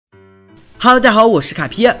Hello， 大家好，我是卡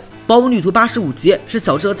皮。宝蒙旅途85集是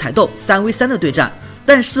小智和彩豆3v3的对战，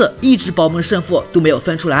但是一直宝蒙的胜负都没有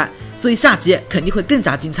分出来，所以下集肯定会更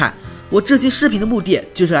加精彩。我这期视频的目的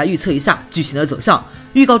就是来预测一下剧情的走向。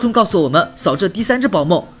预告中告诉我们，小智第3只宝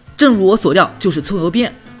梦，正如我所料，就是葱油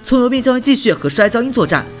兵。葱油兵将会继续和摔跤鹰作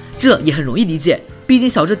战，这也很容易理解。毕竟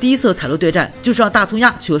小智第一次和彩豆对战就是让大葱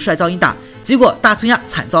鸭去和摔跤鹰打，结果大葱鸭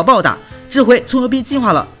惨遭暴打。这回葱油兵进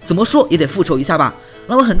化了，怎么说也得复仇一下吧。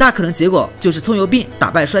那么很大可能结果就是葱油兵打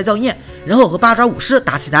败摔跤鹰，然后和八爪武士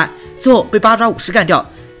打起来，最后被八爪武士干掉。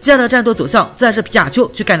接下来的战斗走向自然是皮卡丘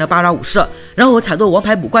去干掉八爪武士，然后和彩豆王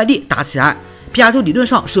牌母怪力打起来。皮卡丘理论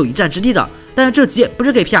上是有一战之力的，但是这集不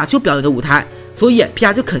是给皮卡丘表演的舞台，所以皮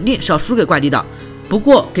卡丘肯定是要输给怪力的。不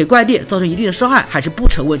过给怪力造成一定的伤害还是不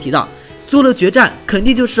成问题的。最后的决战肯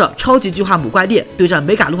定就是超级巨化母怪力对战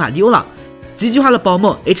梅嘎路卡利欧了。极巨化的宝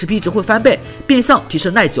梦 HP 值会翻倍，变相提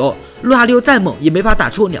升耐久。路卡利欧再猛也没法打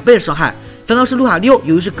出2倍的伤害，反倒是路卡利欧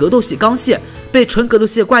由于是格斗系刚系，被纯格斗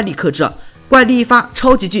系的怪力克制。怪力一发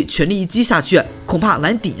超级巨全力一击下去，恐怕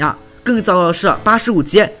难顶呀。更糟糕的是85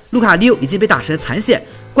级，路卡利欧已经被打成残血，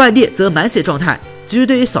怪力则满血状态，其实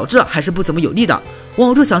对于小智还是不怎么有利的。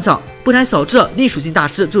往后想想，不谈小智另属性大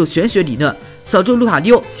师这种玄学理论，小智路卡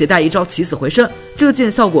利欧携带一招起死回生，这个技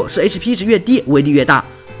能效果是 HP 值越低威力越大。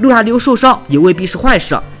路卡利欧受伤也未必是坏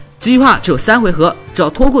事，极巨化只有3回合，只要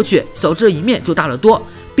拖过去，小智的赢面就大得多，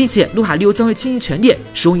并且路卡利欧将会倾尽全力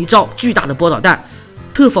使用一招巨大的波导弹，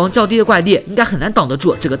特防较低的怪力应该很难挡得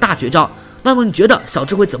住这个大绝招。那么你觉得小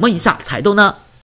智会怎么赢下彩豆呢？